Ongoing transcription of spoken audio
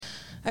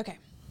Okay.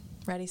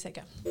 Ready, set,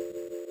 go.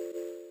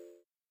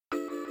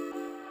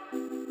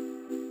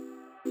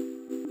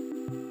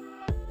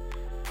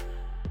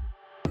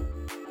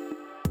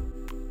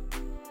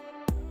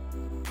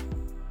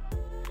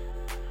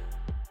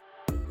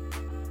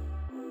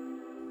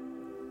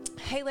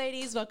 Hey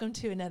ladies, welcome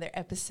to another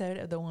episode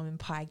of the Woman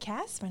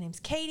Podcast. My name's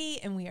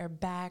Katie and we are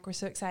back. We're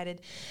so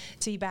excited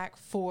to be back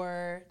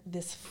for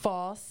this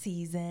fall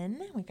season.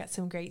 We've got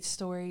some great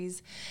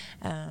stories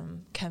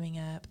coming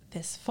up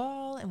this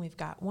fall, and we've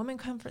got Woman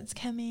Conference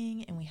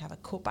coming, and we have a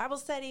cool Bible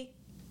study.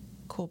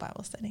 Cool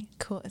Bible study.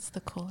 Cool. It's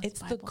the coolest.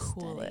 It's the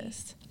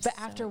coolest. Study. But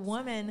So after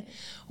Woman, excited.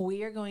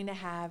 we are going to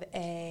have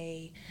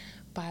a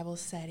Bible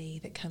study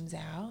that comes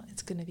out.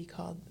 It's going to be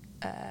called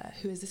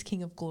Who is This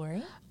King of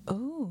Glory?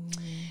 Ooh.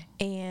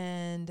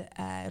 And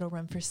it'll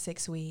run for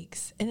 6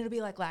 weeks. And it'll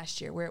be like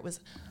last year where it was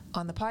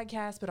on the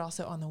podcast, but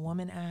also on the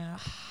Woman app.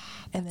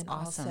 And then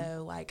awesome.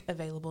 also like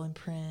available in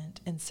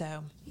print. And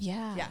so,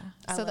 Yeah.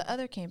 I So love the it.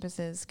 other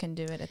campuses can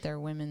do it at their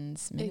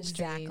women's ministries.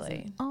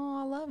 Exactly. Oh,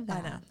 I love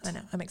that. I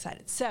know. I'm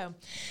excited. So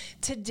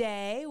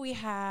today we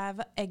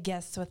have a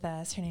guest with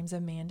us. Her name's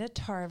Amanda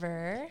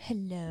Tarver.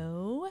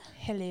 Hello.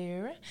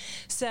 Hello.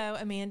 So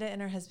Amanda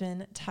and her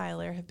husband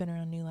Tyler have been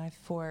around New Life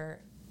for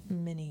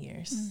many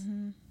years.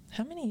 Mm-hmm.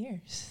 How many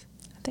years?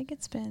 I think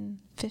it's been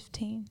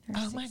 15 or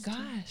Oh my 16.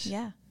 gosh.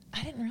 Yeah.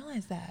 I didn't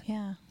realize that.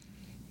 Yeah.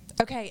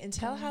 Okay, and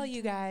tell how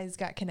you guys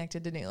got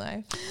connected to New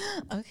Life.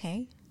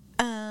 Okay.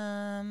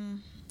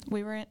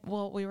 We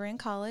were in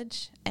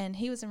college, and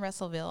he was in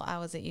Russellville. I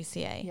was at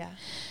UCA. Yeah.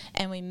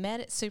 And we met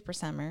at Super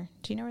Summer.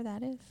 Do you know where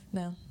that is?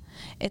 No.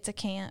 It's a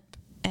camp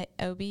at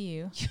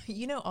OBU.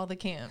 You know all the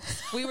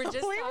camps. We were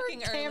just We were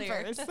talking earlier.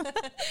 campers.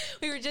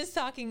 We were just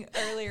talking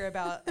earlier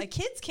about a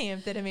kids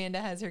camp that Amanda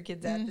has her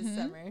kids at this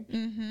summer.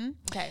 Mm-hmm.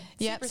 Okay.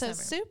 Yep. Super So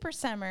Summer. Super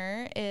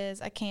Summer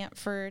is a camp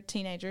for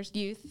teenagers,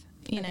 youth,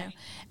 you know, Okay.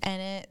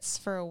 and it's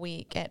for a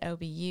week at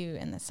OBU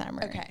in the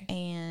summer. Okay.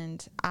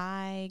 And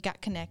I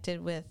got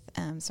connected with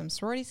some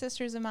sorority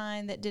sisters of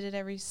mine that did it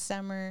every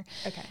summer.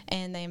 Okay.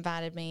 And they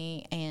invited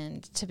me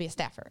to be a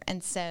staffer.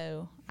 And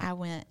so I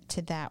went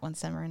to that one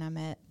summer and I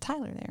met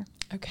Tyler there.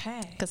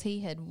 Okay. Because he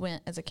had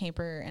went as a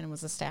camper and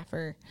was a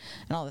staffer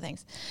and all the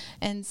things.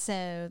 And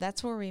so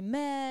that's where we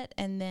met.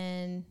 And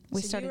then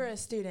we So started. you were a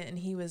student and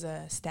he was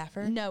a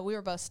staffer? No, we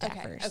were both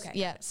staffers. Okay,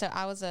 Yeah. So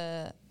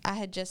I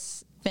had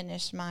just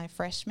finished my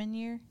freshman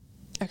year.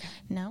 Okay.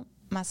 No,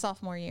 my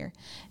sophomore year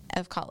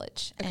of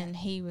college. Okay. And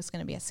he was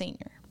going to be a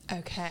senior.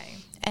 Okay.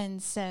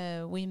 And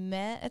so we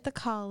met at the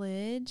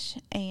college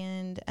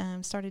and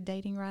started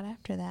dating right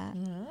after that.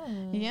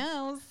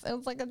 Yeah, it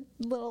was like a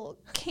little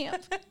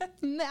camp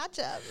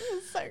matchup. It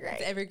was so great.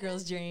 It's every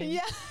girl's dream.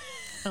 Yeah.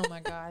 Oh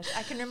my gosh.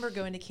 I can remember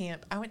going to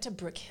camp. I went to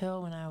Brook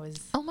Hill when I was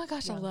Oh my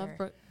gosh, younger. I love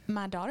Brook.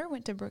 My daughter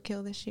went to Brook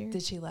Hill this year.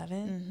 Did she love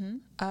it? Mm-hmm.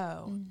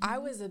 Oh, I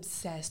was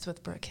obsessed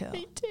with Brook Hill.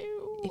 Me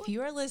too. If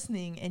you are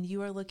listening and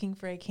you are looking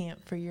for a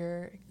camp for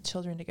your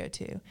children to go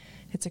to,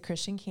 it's a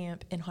Christian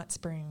camp in Hot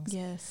Springs.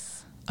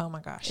 Yes. Oh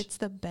my gosh. It's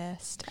the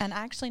best. And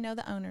I actually know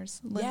the owners.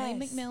 Lindley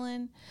Yes.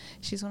 McMillan.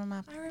 She's one of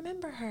my I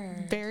remember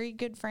her. very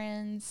good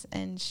friends,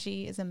 and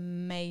she is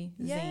amazing.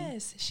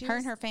 Yes. Her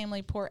and her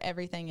family pour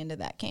everything into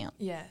that camp.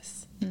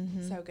 Yes.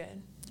 Mm-hmm. So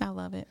good. I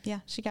love it. Yeah,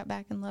 she got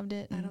back and loved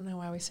it. I and- don't know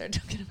why we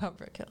started talking about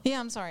Brook Hill. Yeah,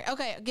 I'm sorry.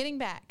 Okay, getting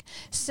back.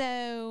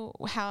 So,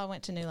 how I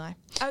went to New Life.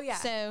 Oh, yeah.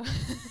 So,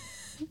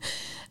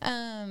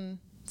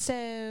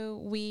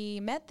 so we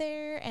met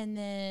there and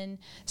then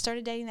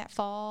started dating that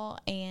fall.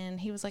 And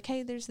he was like,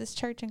 "Hey, there's this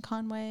church in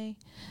Conway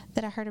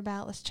that I heard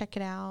about. Let's check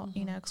it out.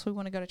 You know, because we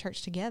want to go to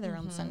church together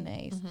on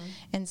Sundays."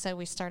 And so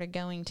we started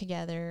going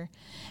together.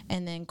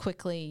 And then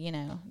quickly, you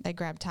know, they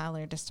grabbed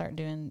Tyler to start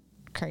doing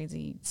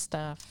crazy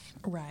stuff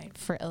Right.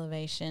 for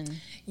Elevation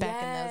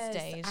back in those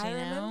days. I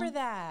remember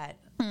that.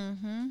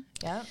 Mm-hmm.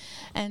 Yep.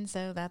 And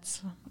so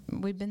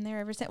we've been there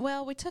ever since.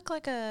 Well, we took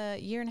like a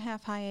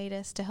 1.5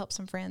 hiatus to help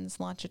some friends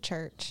launch a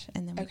church,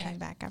 and then we Okay. came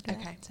back after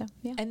Okay. that. So,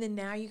 yeah. And then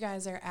now you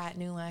guys are at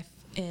New Life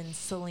in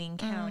Saline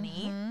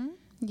County. Mm-hmm.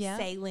 Yeah.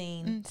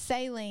 Saline.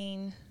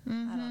 Saline.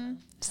 Mm-hmm. I don't know.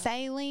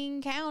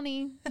 Saline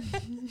County.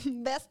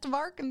 Best of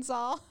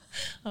Arkansas.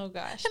 Oh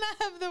gosh. And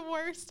I have the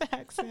worst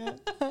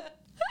accent.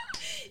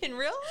 In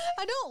real life?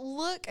 I don't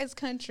look as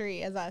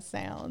country as I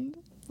sound,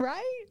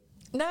 right?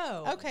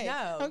 No. Okay.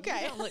 No.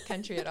 Okay. You don't look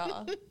country at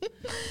all.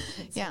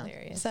 It's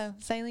hilarious. So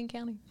Saline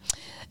County.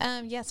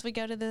 Yes, we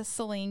go to the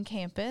Saline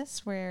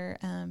campus where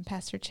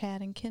Pastor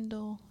Chad and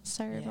Kendall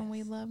serve, and we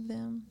Yes. love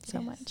them so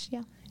Yes. much.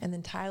 Yeah. And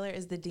then Tyler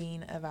is the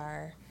dean of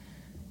our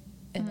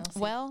NLC.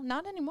 Well,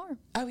 not anymore.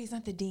 Oh, he's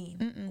not the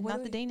dean.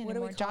 Not the dean what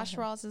do we anymore. call Josh him?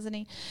 Ross is the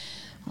dean.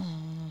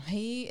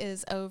 He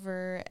is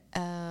over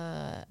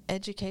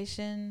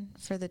education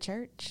for the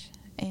church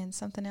and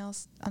something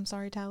else. I'm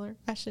sorry, Tyler.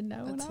 I should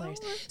know. That's and I hilarious.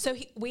 don't know. So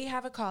we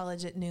have a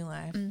college at New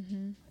Life,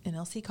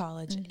 NLC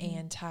College,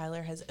 and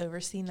Tyler has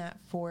overseen that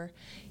for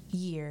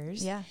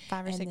years. Yeah,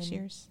 5 or And 6 then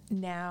years.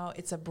 Now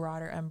it's a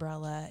broader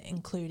umbrella,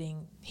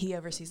 including he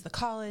oversees the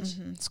college.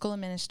 School of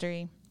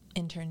ministry.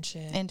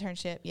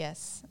 Internship,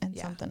 yes, and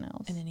something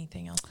else. And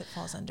anything else that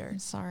falls under. I'm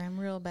sorry, I'm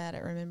real bad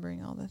at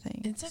remembering all the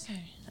things. It's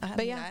okay.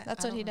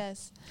 That's what he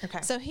does.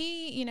 Okay. So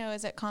he,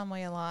 is at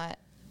Conway a lot,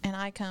 and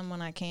I come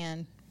when I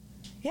can.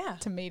 Yeah.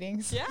 To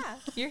meetings. Yeah,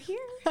 you're here.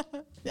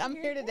 I'm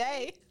here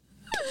today.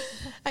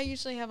 I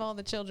usually have all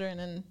the children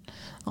and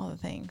all the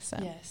things. So.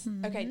 Yes.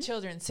 Mm-hmm. Okay,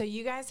 children. So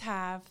you guys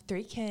have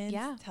 3 kids.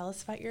 Yeah. Tell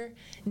us about your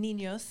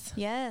niños.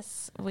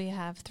 Yes, we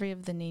have 3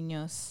 of the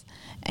niños.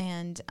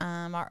 And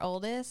our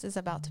oldest is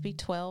about to be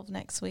 12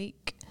 next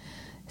week.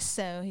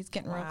 So he's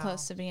getting real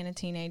close to being a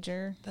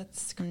teenager.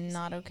 That's crazy.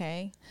 Not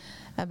okay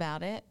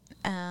about it.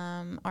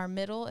 Our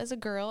middle is a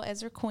girl,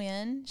 Ezra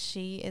Quinn.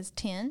 She is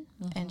 10,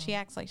 and she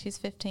acts like she's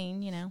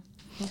 15,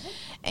 Mm-hmm.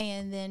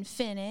 And then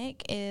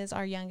Finnick is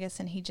our youngest,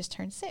 and he just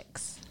turned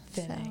 6.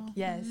 Finnick, so,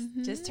 yes,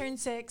 just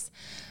turned 6.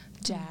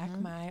 Jack,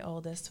 my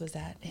oldest, was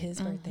at his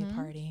birthday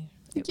party.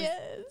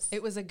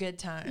 It was a good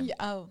time. Yeah.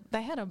 Oh,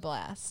 they had a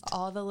blast.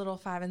 All the little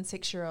 5 and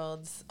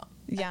 6-year-olds at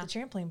the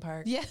trampoline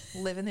park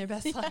living their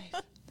best life.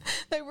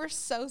 They were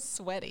so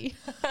sweaty.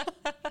 I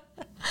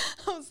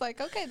was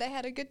like, okay, they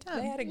had a good time.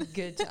 They had a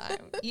good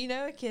time.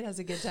 A kid has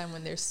a good time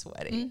when they're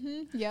sweaty.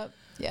 Mm-hmm. Yep.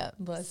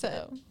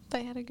 So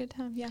they had a good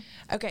time, yeah.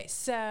 Okay,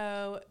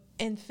 so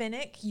in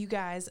Finnick, you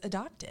guys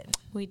adopted.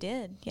 We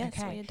did, yes.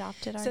 Okay. We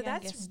adopted our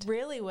youngest. That's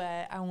really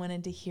what I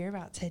wanted to hear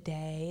about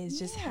today is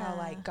just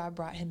how, God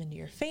brought him into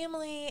your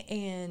family.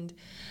 And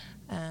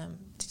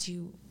did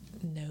you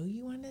know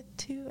you wanted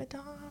to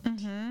adopt?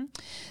 Mm-hmm.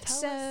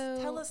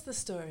 Tell us the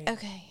story.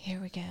 Okay, here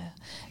we go.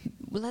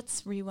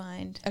 Let's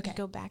rewind. Okay.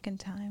 Go back in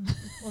time.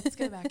 Let's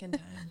go back in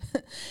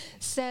time.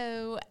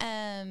 So,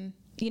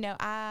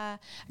 I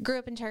grew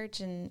up in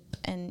church and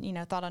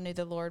thought I knew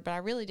the Lord, but I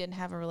really didn't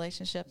have a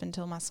relationship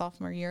until my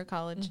sophomore year of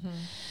college. Mm-hmm.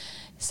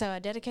 So I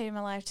dedicated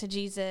my life to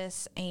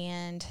Jesus,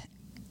 and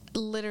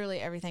literally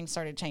everything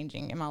started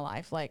changing in my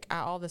life. Like,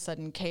 I all of a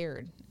sudden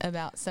cared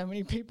about so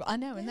many people. I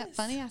know, isn't that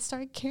funny? I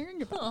started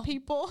caring about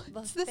people.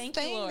 It's this thank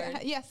thing. You, Lord.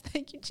 Yes,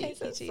 thank you,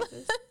 Jesus. Thank you,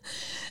 Jesus.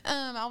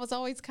 I was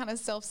always kind of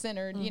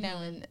self-centered,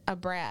 and a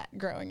brat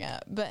growing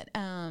up. But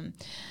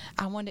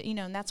I wanted,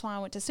 and that's why I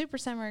went to Super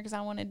Summer, because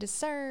I wanted to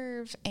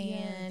serve.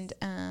 And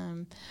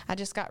I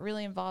just got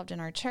really involved in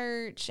our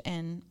church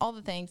and all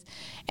the things.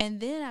 And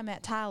then I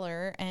met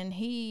Tyler, and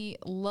he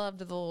loved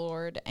the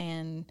Lord.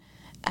 And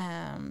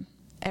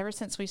ever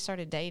since we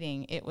started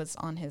dating, it was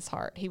on his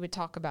heart. He would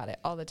talk about it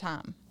all the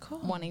time,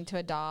 wanting to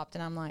adopt.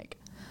 And I'm like,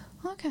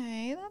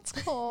 okay, that's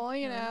cool,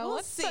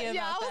 We'll see about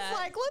that. I was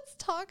like, let's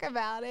talk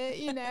about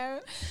it,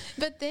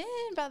 But then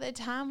by the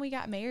time we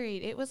got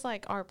married, it was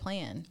like our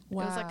plan.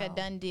 Wow. It was like a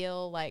done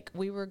deal. Like,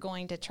 we were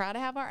going to try to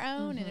have our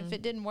own, and if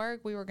it didn't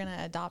work, we were going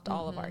to adopt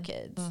all of our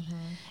kids.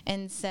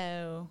 And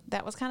so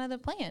that was kind of the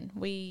plan.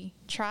 We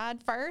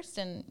tried first,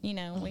 and,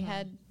 we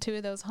had 2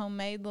 of those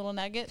homemade little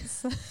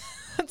nuggets.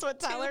 That's what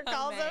Tyler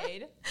calls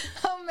them.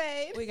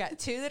 Homemade. We got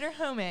 2 that are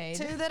homemade.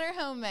 2 that are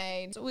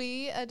homemade.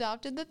 We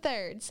adopted the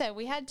 3rd. So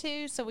we had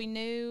 2, so we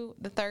knew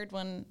the 3rd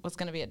one was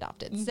going to be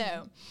adopted.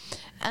 So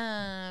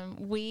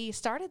we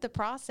started the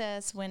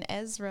process when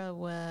Ezra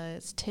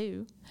was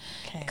 2,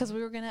 because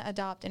we were going to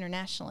adopt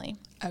internationally.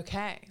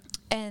 Okay.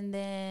 And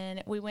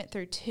then we went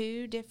through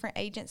 2 different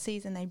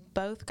agencies, and they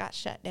both got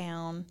shut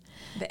down.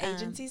 The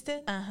agencies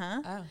did?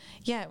 Uh-huh. Oh.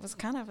 Yeah, it was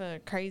kind of a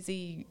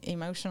crazy,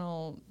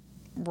 emotional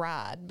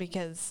ride,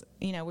 because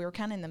we were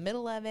kind of in the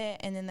middle of it,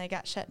 and then they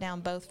got shut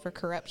down both for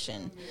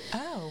corruption.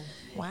 Oh,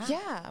 wow.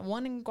 Yeah,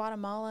 one in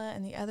Guatemala,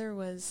 and the other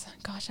was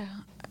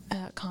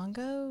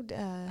Congo.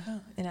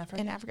 In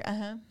Africa. In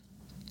Africa,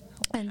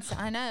 And so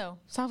I know.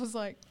 So I was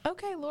like,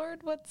 okay,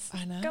 Lord, what's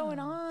going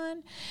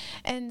on?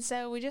 And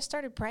so we just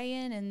started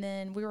praying, and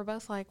then we were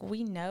both like,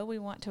 we know we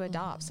want to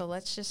adopt, so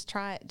let's just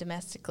try it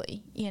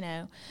domestically,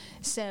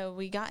 So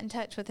we got in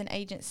touch with an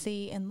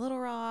agency in Little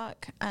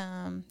Rock,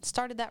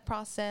 started that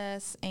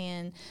process,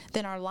 and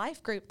then our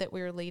life group that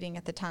we were leading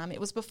at the time, it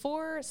was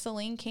before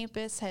Saline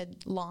Campus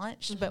had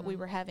launched, but we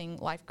were having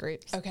life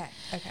groups. Okay.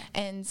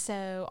 And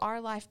so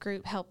our life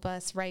group helped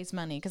us raise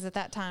money, because at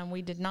that time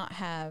we did not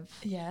have,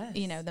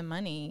 the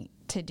money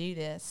to do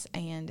this,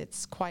 and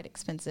it's quite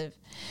expensive.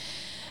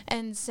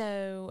 And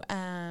so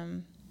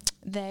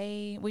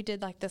we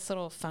did like this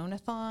little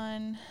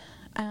phone-a-thon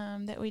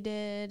that we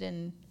did,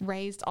 and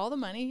raised all the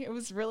money. It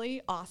was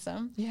really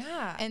awesome.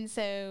 Yeah. And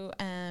so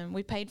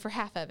we paid for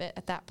half of it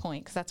at that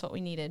point, because that's what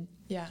we needed.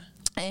 Yeah.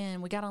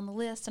 And we got on the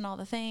list and all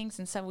the things.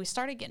 And so we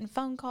started getting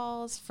phone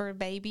calls for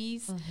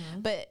babies,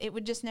 but it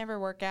would just never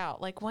work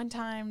out. Like, one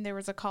time there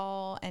was a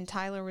call, and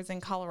Tyler was in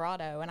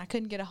Colorado, and I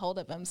couldn't get a hold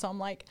of him. So I'm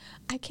like,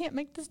 I can't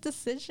make this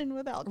decision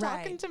without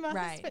talking to my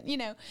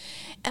husband,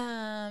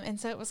 And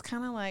so it was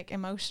kind of like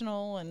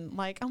emotional, and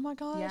like, oh my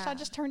gosh, I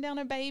just turned down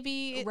a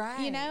baby.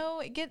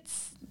 It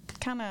gets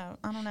kind of,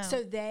 I don't know.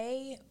 So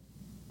they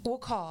will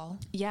call.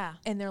 Yeah.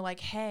 And they're like,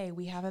 hey,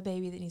 we have a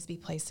baby that needs to be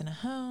placed in a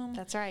home.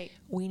 That's right.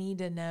 We need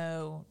to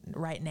know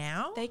right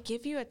now. They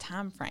give you a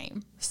time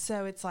frame.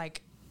 So it's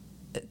like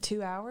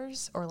 2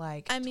 hours, or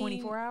like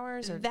 24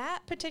 hours? Or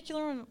that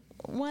particular one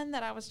one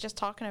that I was just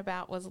talking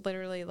about was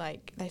literally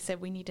like, they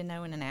said we need to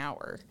know in an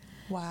hour.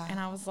 Wow. And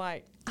I was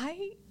like,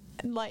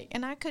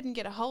 and I couldn't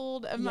get a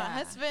hold of my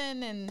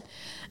husband, and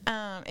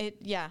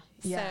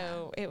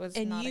so it was.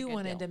 And not you a good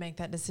wanted deal. to make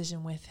that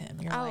decision with him.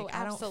 You're Oh, like,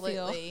 I absolutely.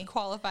 don't feel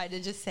qualified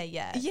to just say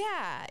yes.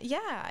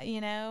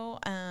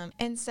 Yeah,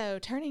 and so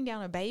turning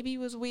down a baby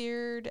was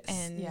weird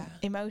and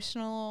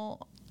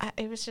emotional.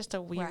 It was just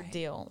a weird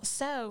deal.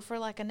 So for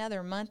like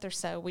another month or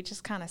so, we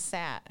just kind of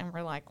sat and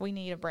we're like, we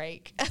need a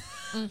break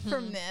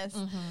from this.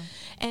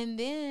 And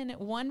then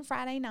one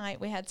Friday night,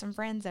 we had some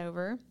friends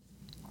over.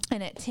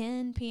 And at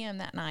 10 p.m.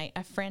 that night,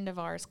 a friend of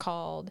ours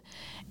called,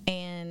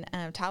 and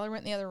Tyler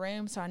went in the other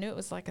room, so I knew it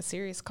was like a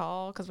serious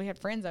call because we had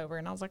friends over,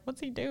 and I was like, what's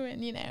he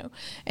doing,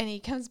 And he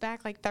comes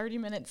back like 30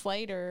 minutes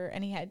later,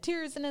 and he had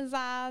tears in his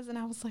eyes, and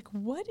I was like,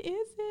 what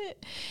is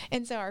it?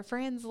 And so our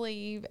friends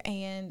leave,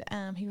 and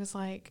he was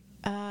like,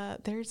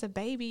 there's a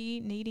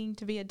baby needing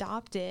to be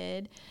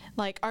adopted.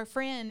 Like our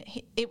friend,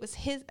 it was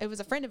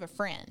a friend of a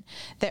friend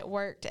that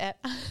worked at.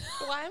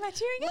 Why am I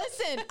tearing up?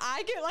 Listen,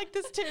 I get like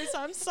this too, so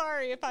I'm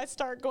sorry if I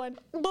start going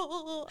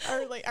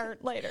early or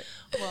later.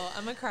 Well,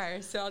 I'm a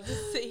crier, so I'll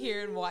just sit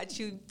here and watch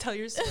you tell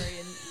your story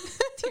and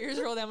tears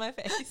roll down my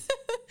face.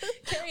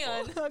 Carry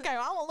on. Okay,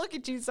 well, I won't look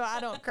at you so I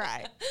don't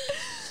cry.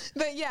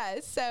 But yeah,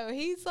 so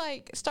he's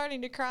like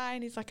starting to cry,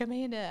 and he's like,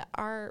 Amanda,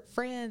 our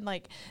friend,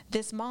 like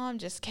this mom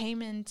just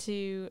came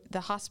into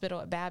the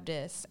hospital at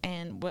Baptist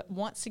and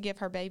wants to give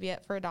her baby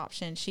up for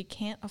adoption. She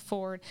can't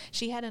afford,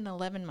 she had an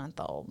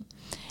 11-month-old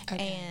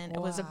and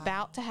was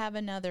about to have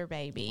another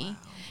baby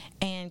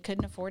and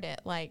couldn't afford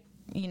it. Like,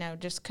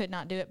 just could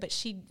not do it. But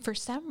she, for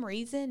some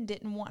reason,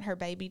 didn't want her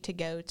baby to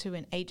go to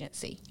an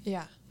agency.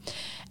 Yeah.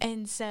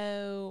 And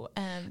so,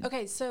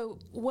 okay, so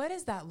what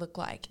does that look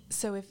like?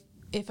 So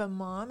if a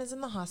mom is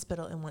in the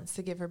hospital and wants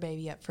to give her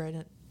baby up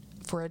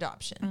for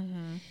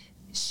adoption,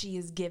 she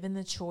is given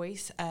the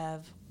choice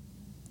of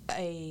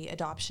a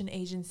adoption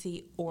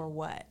agency or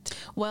what?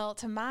 Well,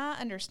 to my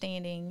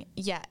understanding,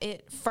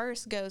 it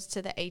first goes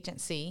to the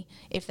agency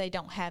if they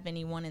don't have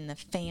anyone in the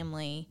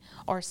family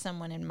or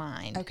someone in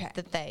mind. Okay.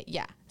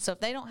 So if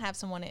they don't have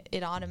someone,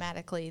 it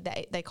automatically,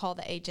 they call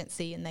the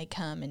agency and they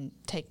come and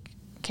take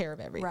care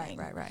of everything.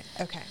 Right.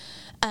 Okay.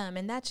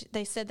 And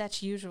they said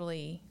that's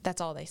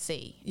all they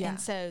see. Yeah. And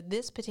so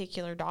this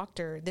particular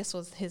doctor, this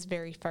was his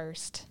very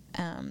first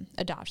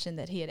adoption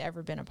that he had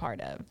ever been a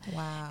part of.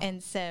 Wow.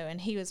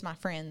 And he was my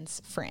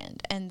friend's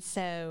friend. And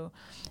so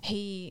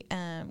he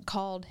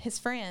called his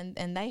friend,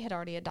 and they had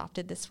already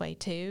adopted this way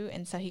too.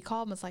 And so he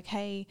called and was like,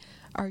 hey,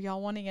 are y'all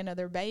wanting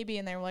another baby?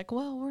 And they were like,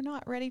 well, we're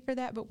not ready for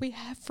that, but we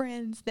have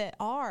friends that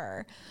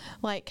are.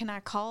 Like, can I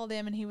call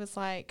them? And he was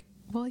like,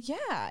 well,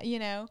 yeah,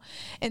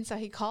 And so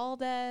he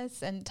called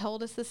us and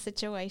told us the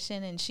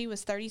situation, and she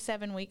was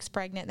 37 weeks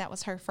pregnant. That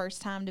was her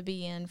first time to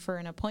be in for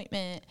an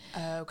appointment.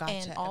 Oh, gotcha.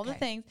 And all the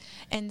things.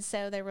 And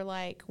so they were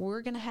like,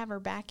 we're going to have her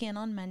back in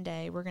on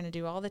Monday. We're going to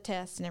do all the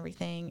tests and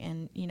everything.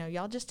 And,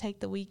 y'all just take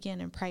the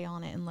weekend and pray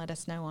on it and let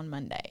us know on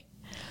Monday.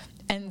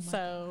 And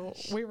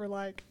we were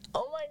like,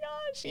 oh my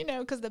gosh,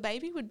 because the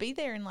baby would be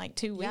there in like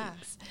 2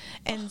 weeks.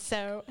 And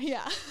so,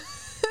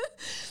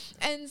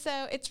 And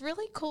so it's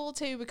really cool,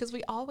 too, because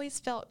we always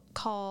felt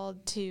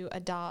called to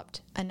adopt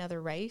another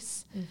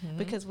race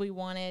because we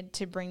wanted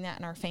to bring that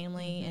in our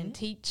family and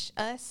teach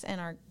us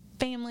and our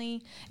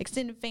family,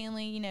 extended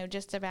family,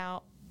 just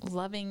about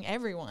loving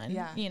everyone,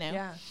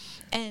 Yeah.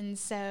 And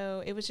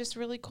so it was just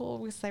really cool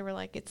because they were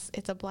like,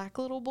 it's a black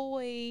little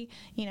boy,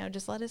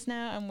 just let us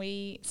know.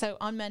 And so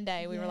on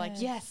Monday we were like,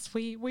 yes,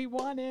 we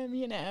want him,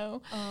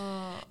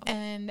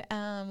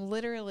 And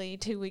literally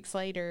 2 weeks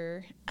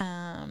later,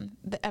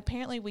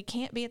 apparently we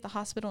can't be at the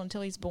hospital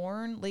until he's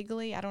born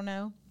legally. I don't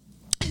know.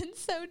 And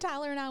so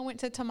Tyler and I went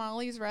to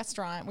Tamale's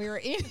restaurant. We were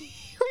eating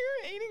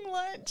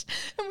lunch,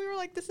 and we were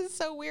like, this is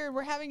so weird.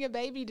 We're having a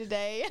baby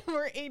today, and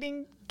we're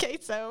eating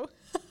queso.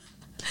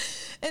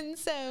 And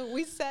so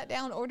we sat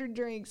down, ordered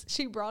drinks.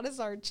 She brought us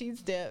our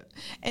cheese dip,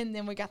 and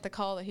then we got the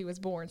call that he was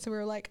born. So we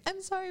were like,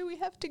 I'm sorry, we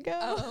have to go.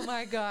 Oh,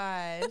 my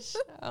gosh.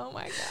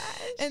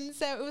 And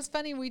so it was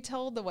funny. We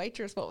told the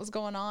waitress what was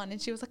going on,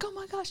 and she was like, oh,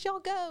 my gosh, y'all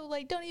go.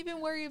 Like, don't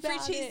even worry about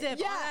it. Free cheese dip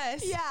on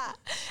us. Yeah.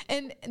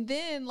 And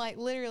then, like,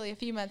 literally a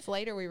few months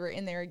later, we were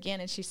in there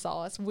again, and she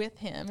saw us with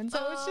him. And so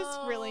it was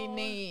just really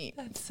neat.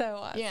 That's so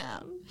awesome.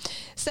 Yeah.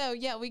 So,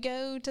 we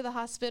go to the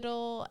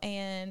hospital,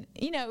 and,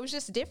 it was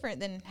just different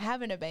than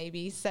having a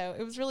baby. So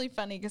it was really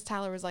funny because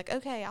Tyler was like,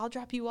 okay, I'll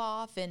drop you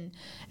off. And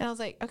I was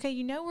like,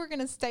 okay, we're going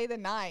to stay the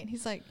night.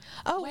 He's like,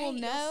 oh, wait, well,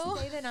 no. you'll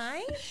stay the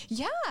night?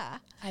 Yeah.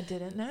 I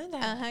didn't know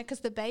that. Because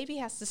the baby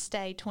has to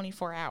stay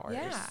 24 hours,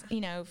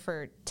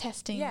 for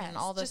testing and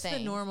all the just things.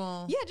 The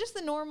normal. Yeah, just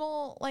the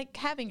normal, like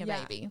having a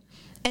baby.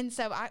 And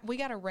so we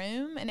got a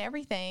room and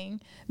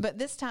everything. But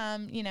this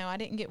time, I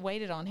didn't get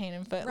waited on hand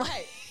and foot.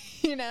 Right.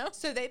 Like,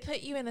 So they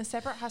put you in a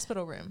separate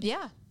hospital room.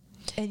 Yeah.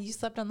 And you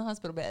slept on the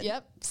hospital bed?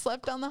 Yep,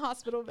 slept on the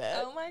hospital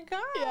bed. Oh my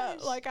gosh. Yeah,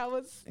 like I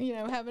was,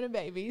 having a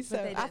baby. So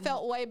I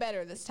felt way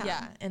better this time.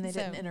 Yeah, and they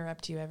didn't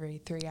interrupt you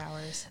every 3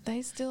 hours.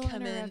 They still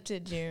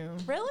interrupted you.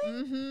 Really?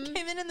 Mm-hmm.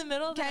 Came in the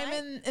middle of the night?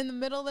 Came in the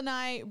middle of the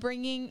night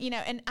bringing,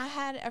 and I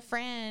had a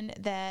friend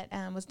that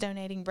was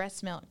donating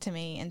breast milk to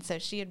me. And so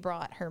she had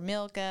brought her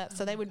milk up.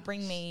 So they would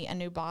bring me a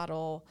new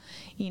bottle,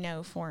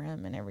 for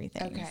him and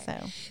everything. Okay.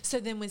 So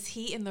then was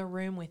he in the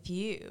room with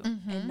you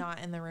and not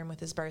in the room with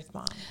his birth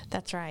mom?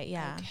 That's right.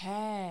 Yeah.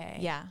 Okay.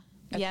 Yeah.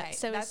 Okay. Yeah.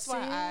 So that's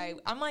why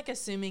I'm like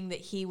assuming that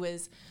he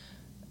was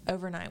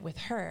overnight with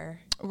her.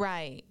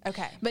 Right.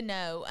 Okay. But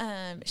no,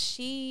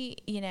 she,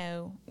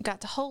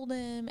 got to hold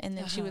him, and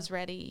then she was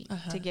ready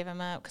to give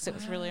him up because it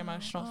was really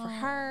emotional for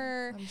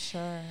her. I'm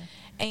sure.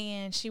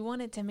 And she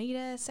wanted to meet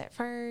us at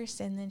first,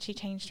 and then she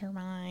changed her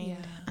mind.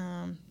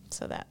 Yeah.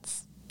 So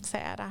that's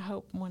sad. I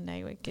hope one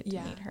day we get to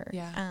meet her.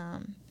 Yeah.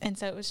 And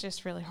so it was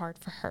just really hard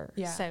for her.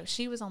 Yeah. So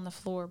she was on the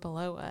floor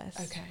below us.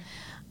 Okay.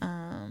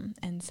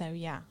 And so,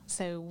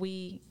 so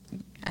we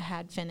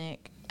had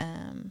Finnick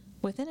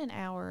within an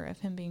hour of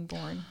him being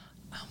born.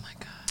 Oh my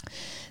God.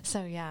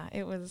 So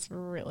it was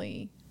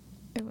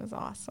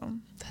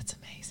awesome. That's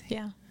amazing.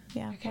 Yeah.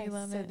 Yeah. Okay. We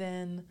love it. So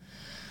then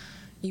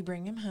you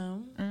bring him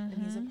home and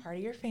he's a part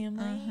of your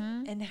family.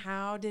 And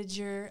how did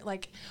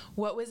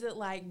what was it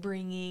like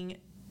bringing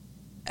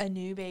a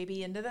new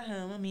baby into the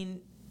home? I mean,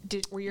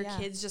 were your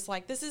kids just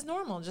like, this is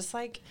normal, just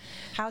like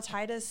how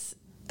Titus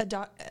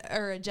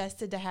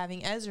adjusted to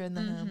having Ezra in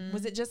the home?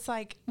 Was it just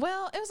like...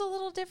 Well, it was a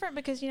little different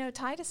because,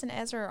 Titus and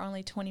Ezra are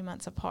only 20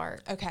 months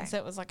apart. Okay. So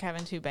it was like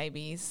having two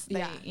babies.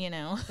 They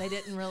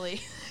didn't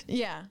really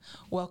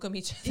welcome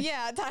each other.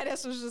 Yeah,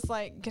 Titus was just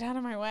like, get out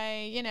of my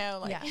way,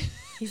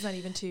 He's not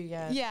even 2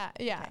 yet. Yeah.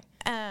 Okay.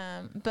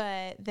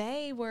 But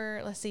they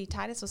were,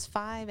 Titus was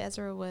 5,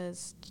 Ezra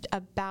was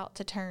about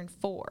to turn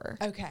 4.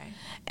 Okay.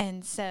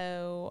 And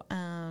so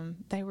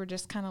they were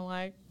just kind of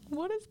like,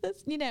 what is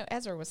this?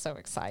 Ezra was so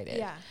excited.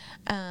 Yeah.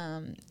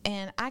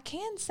 And I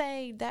can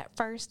say that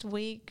first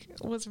week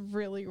was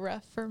really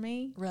rough for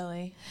me.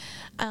 Really?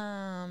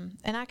 And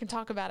I can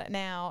talk about it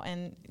now,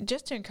 and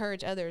just to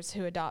encourage others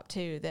who adopt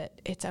too,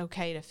 that it's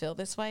okay to feel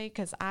this way,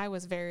 because I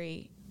was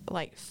very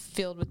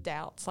filled with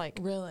doubts.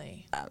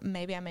 Really?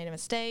 Maybe I made a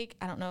mistake.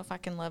 I don't know if I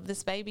can love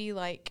this baby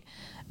like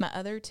my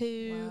other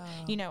two.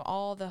 Wow.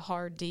 All the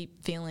hard,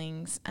 deep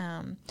feelings.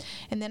 And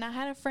then I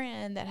had a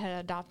friend that had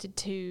adopted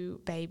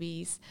 2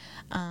 babies,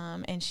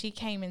 and she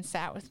came and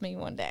sat with me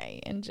one day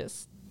and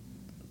just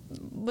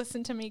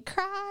listened to me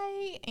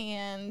cry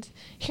and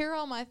hear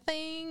all my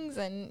things.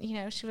 And,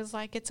 she was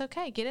like, it's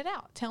okay. Get it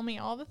out. Tell me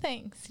all the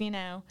things,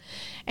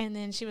 And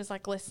then she was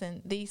like,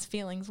 listen, these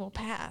feelings will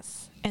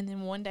pass. And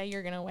then one day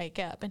you're going to wake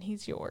up and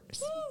he's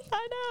yours.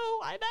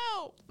 I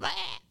know.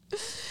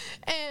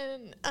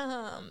 And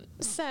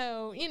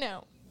so,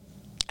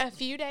 a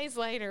few days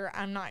later,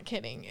 I'm not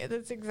kidding,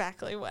 that's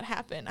exactly what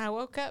happened. I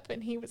woke up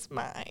and he was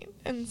mine.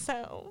 And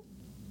so,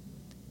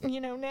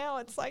 now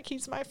it's like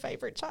he's my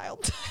favorite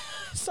child.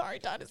 Sorry,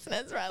 Titus and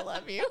Ezra, I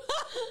love you.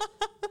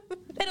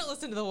 They don't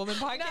listen to the Woman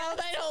Podcast. No,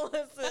 they don't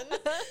listen.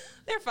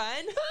 They're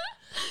fine.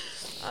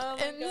 Oh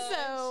my gosh.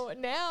 So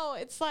now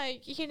it's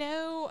like,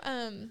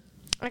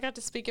 I got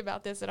to speak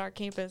about this at our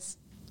campus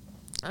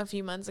a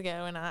few months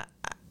ago, and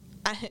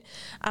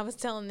I was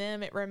telling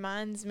them it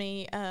reminds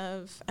me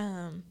of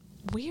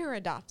we are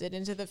adopted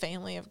into the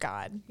family of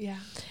God. Yeah.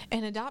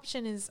 And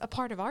adoption is a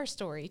part of our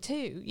story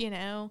too,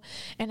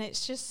 and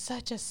it's just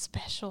such a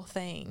special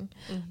thing.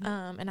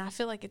 And I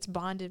feel like it's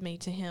bonded me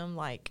to him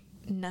like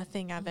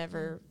nothing I've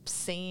ever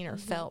seen or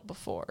felt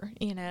before,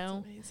 That's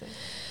amazing.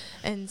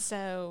 And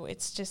so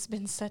it's just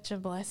been such a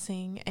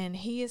blessing, and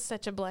he is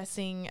such a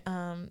blessing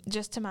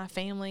just to my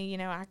family.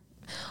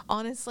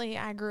 Honestly,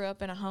 I grew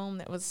up in a home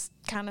that was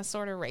kind of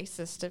sort of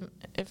racist,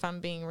 if I'm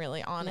being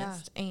really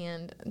honest. Yeah.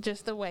 And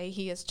just the way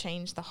he has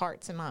changed the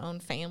hearts in my own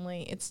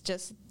family, it's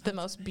just the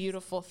most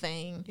beautiful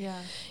thing,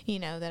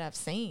 that I've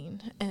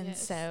seen. And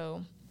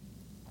so,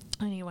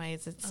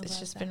 anyways, it's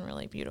just been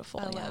really beautiful.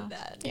 I love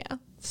that. Yeah.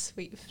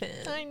 Sweet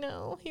Finn. I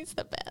know. He's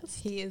the best.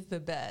 He is the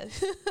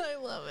best. I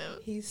love him.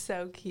 He's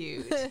so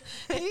cute.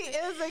 He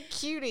is a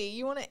cutie.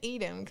 You want to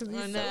eat him because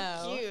he's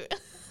so cute.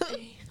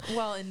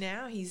 Well, and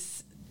now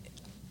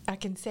I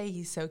can say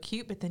he's so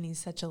cute, but then he's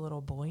such a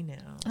little boy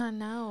now. I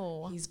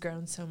know. He's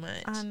grown so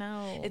much. I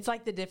know. It's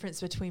like the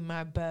difference between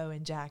my Bo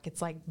and Jack.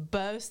 It's like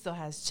Bo still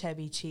has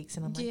chubby cheeks,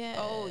 and I'm like,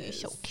 oh, you're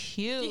so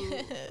cute.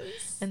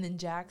 Yes. And then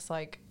Jack's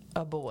like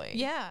a boy.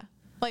 Yeah.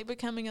 Like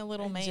becoming a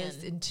little man.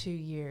 Just in 2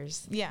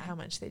 years. Yeah. How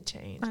much they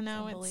changed. I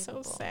know. It's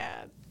so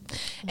sad.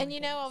 And,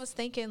 I was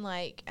thinking,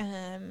 one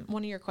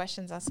of your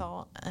questions I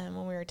saw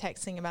when we were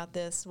texting about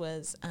this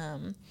was,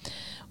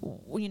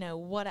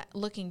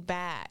 looking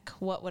back,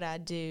 what would I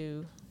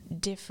do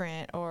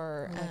different,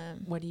 or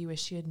what do you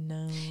wish you had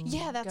known?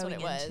 Yeah, that's what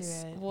it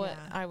was.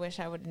 I wish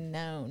I would have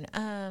known.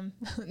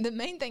 The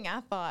main thing I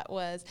thought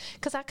was,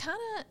 because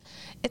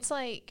it's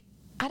like,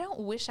 I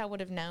don't wish I would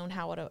have known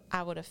how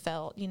I would have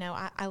felt. You know,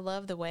 I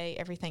love the way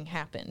everything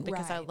happened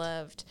because I Right.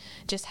 loved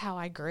just how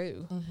I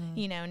grew.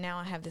 You know, now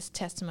I have this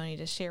testimony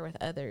to share with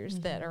others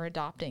that are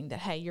adopting that,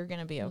 hey, you're going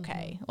to be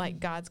okay.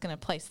 Like God's going to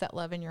place that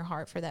love in your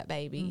heart for that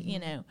baby, you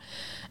know.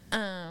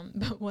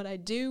 But what I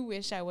do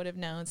wish I would have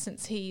known,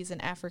 since he's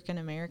an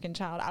African-American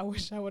child, I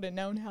wish I would have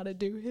known how to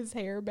do his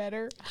hair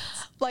better.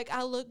 Like,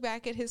 I look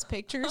back at his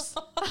pictures,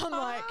 I'm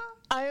like,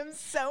 I am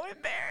so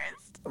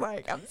embarrassed.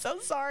 Like, I'm so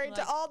sorry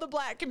to all the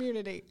black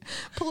community.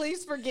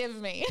 Please forgive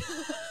me.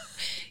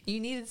 You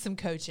needed some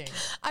coaching.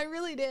 I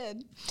really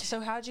did.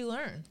 So how'd you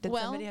learn? Did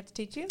somebody have to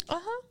teach you?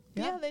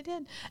 Yeah, they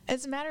did.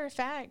 As a matter of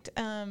fact,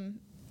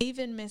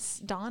 even Miss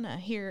Donna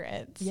here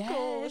at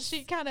school, Yes.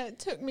 she kind of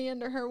took me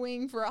under her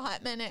wing for a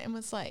hot minute and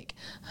was like,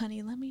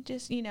 honey, let me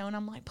just, you know, and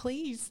I'm like,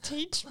 please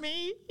teach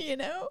me, you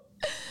know.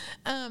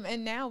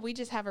 And now we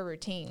just have a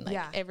routine. Like,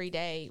 every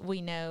day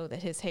we know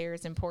that his hair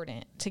is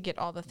important to get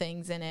all the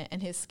things in it, and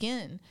his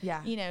skin,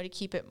 you know, to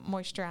keep it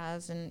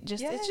moisturized, and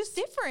just it's just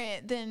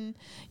different than,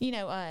 you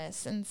know,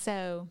 us. And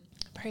so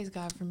Praise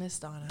God for Miss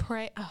Donna.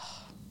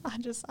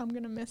 I'm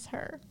going to miss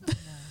her.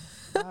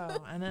 Oh,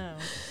 I know.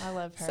 I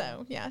love her.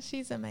 So, yeah,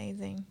 she's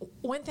amazing.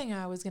 One thing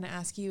I was going to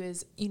ask you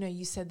is, you know,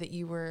 you said that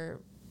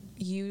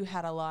you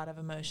had a lot of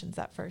emotions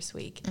that first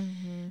week.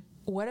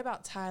 What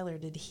about Tyler?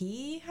 Did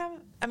he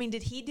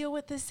deal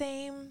with the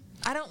same?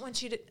 I don't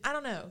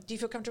know. Do you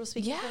feel comfortable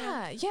speaking for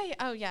him? Yeah.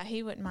 Oh, yeah,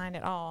 he wouldn't mind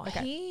at all.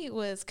 Okay. He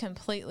was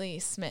completely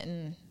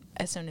smitten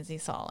as soon as he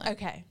saw him.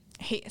 Okay.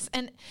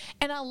 And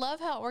I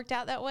love how it worked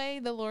out that way.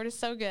 The Lord is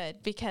so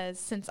good, because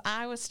since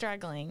I was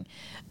struggling,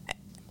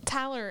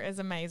 Tyler is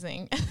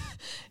amazing.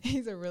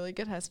 He's a really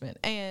good husband.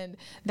 And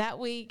that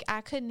week,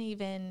 I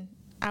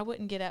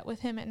wouldn't get up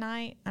with him at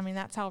night. I mean,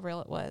 that's how real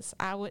it was.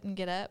 I wouldn't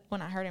get up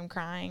when I heard him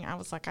crying. I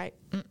was like,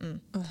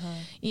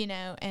 you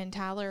know, and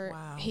Tyler,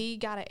 he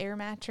got an air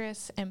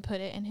mattress and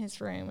put it in his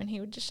room, and he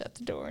would just shut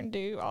the door and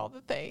do all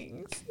the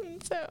things.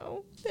 And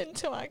so,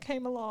 until I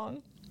came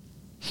along.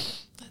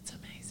 That's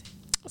amazing.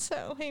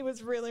 So he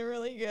was really,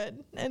 really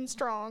good and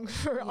strong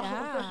for all of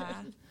us.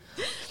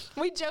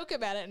 We joke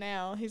about it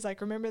now. He's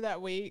like, remember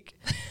that week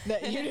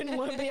that you didn't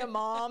want to be a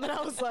mom? And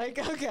I was like,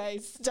 okay,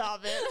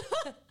 stop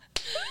it.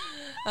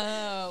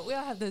 We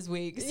all have those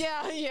weeks.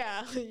 Yeah.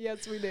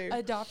 Yes, we do.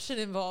 Adoption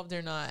involved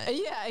or not.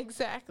 Yeah,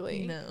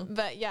 exactly. No.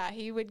 But yeah,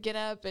 he would get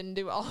up and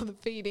do all the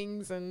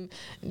feedings and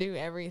do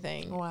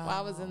everything. Wow. While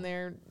I was in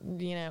there,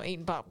 you know,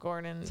 eating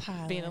popcorn and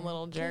being a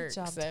little jerk. Good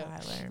job,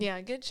 Tyler.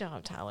 Yeah, good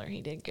job, Tyler.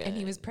 He did good. And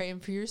he was praying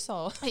for your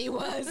soul. He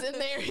was in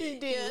there. He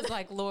did. He was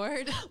like,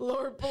 Lord,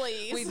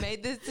 please. we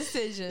made this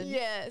decision.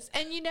 Yes.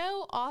 And you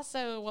know,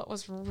 also what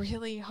was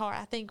really hard,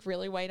 I think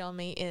really weighed on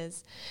me,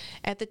 is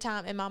at the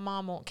time, and my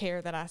mom won't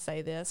care that I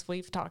say this,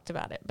 we've talked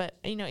about it, but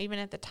you know, even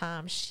at the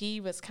time,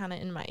 she was kind of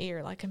in my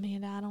ear like,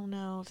 Amanda, I don't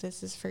know if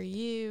this is for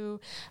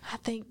you. I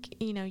think,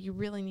 you know, you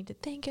really need to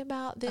think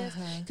about this,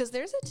 because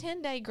there's a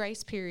 10-day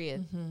grace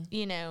period,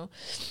 you know,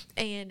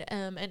 and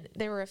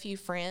there were a few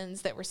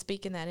friends that were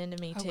speaking that into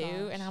me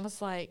too. And I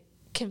was like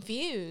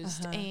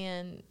confused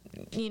and,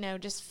 you know,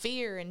 just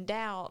fear and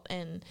doubt.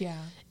 And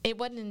it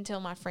wasn't until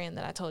my friend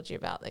that I told you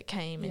about that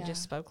came and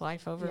just spoke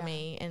life over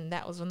me. And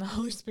that was when the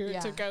Holy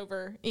Spirit took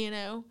over, you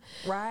know?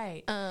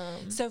 Right.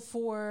 So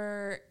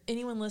for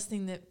anyone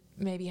listening that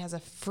maybe has a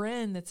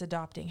friend that's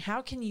adopting,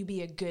 how can you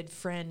be a good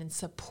friend and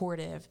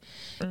supportive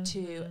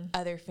to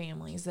other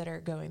families that are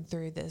going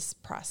through this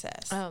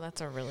process? Oh, that's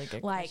a really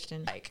good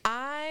question.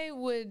 I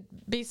would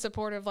be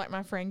supportive like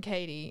my friend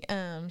Katie.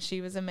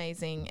 She was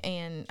amazing.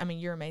 And I mean,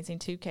 you're amazing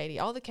too, Katie.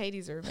 All the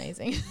Katies are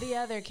amazing. The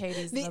other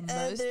Katie's the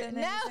most amazing.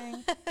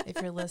 No.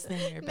 If you're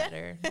listening, you're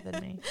better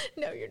than me.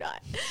 No, you're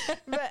not.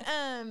 But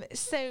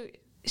so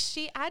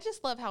I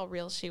just love how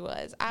real she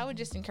was. I would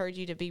just encourage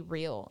you to be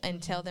real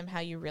and tell them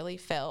how you really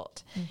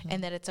felt,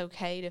 and that it's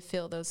okay to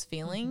feel those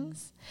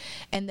feelings,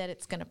 and that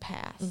it's going to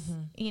pass.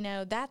 You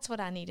know, that's what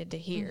I needed to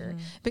hear,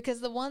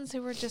 because the ones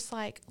who were just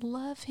like,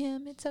 love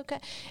him, it's okay,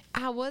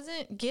 I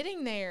wasn't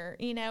getting there.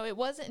 You know, it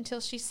wasn't until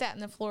she sat on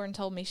the floor and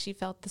told me she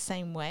felt the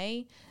same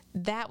way.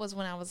 That was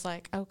when I was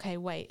like, okay,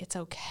 wait, it's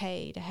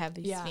okay to have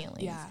these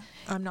feelings. Yeah,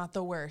 I'm not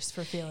the worst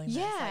for feeling this.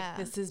 Like,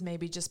 this is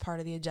maybe just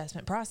part of the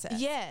adjustment process.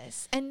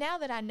 Yes. And now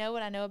that I know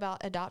what I know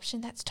about adoption,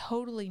 that's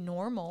totally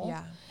normal.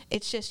 Yeah.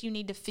 It's just you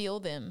need to feel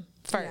them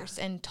first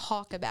and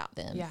talk about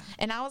them. Yeah.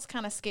 And I was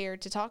kind of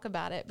scared to talk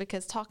about it,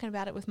 because talking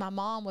about it with my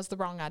mom was the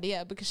wrong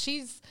idea, because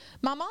she's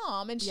my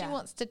mom and she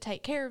wants to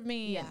take care of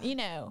me, and, you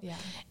know. Yeah.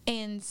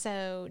 And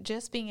so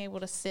just being able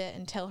to sit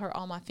and tell her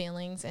all my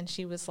feelings, and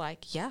she was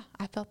like, yeah,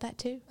 I felt that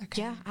too.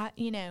 Okay. Yeah,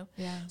 you know.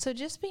 Yeah. So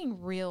just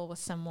being real with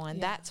someone,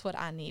 that's what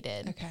I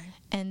needed. Okay.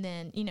 And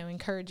then, you know,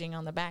 encouraging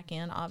on the back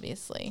end,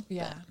 obviously.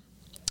 Yeah.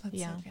 But,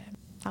 that's so good.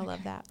 I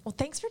love that. Well,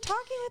 thanks for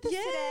talking with us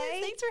today.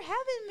 Thanks for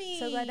having me.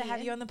 So glad to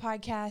have you on the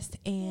podcast.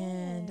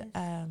 And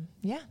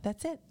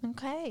that's it.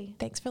 Okay.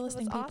 Thanks for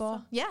listening, people.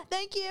 Awesome. Yeah,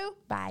 thank you.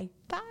 Bye.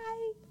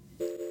 Bye.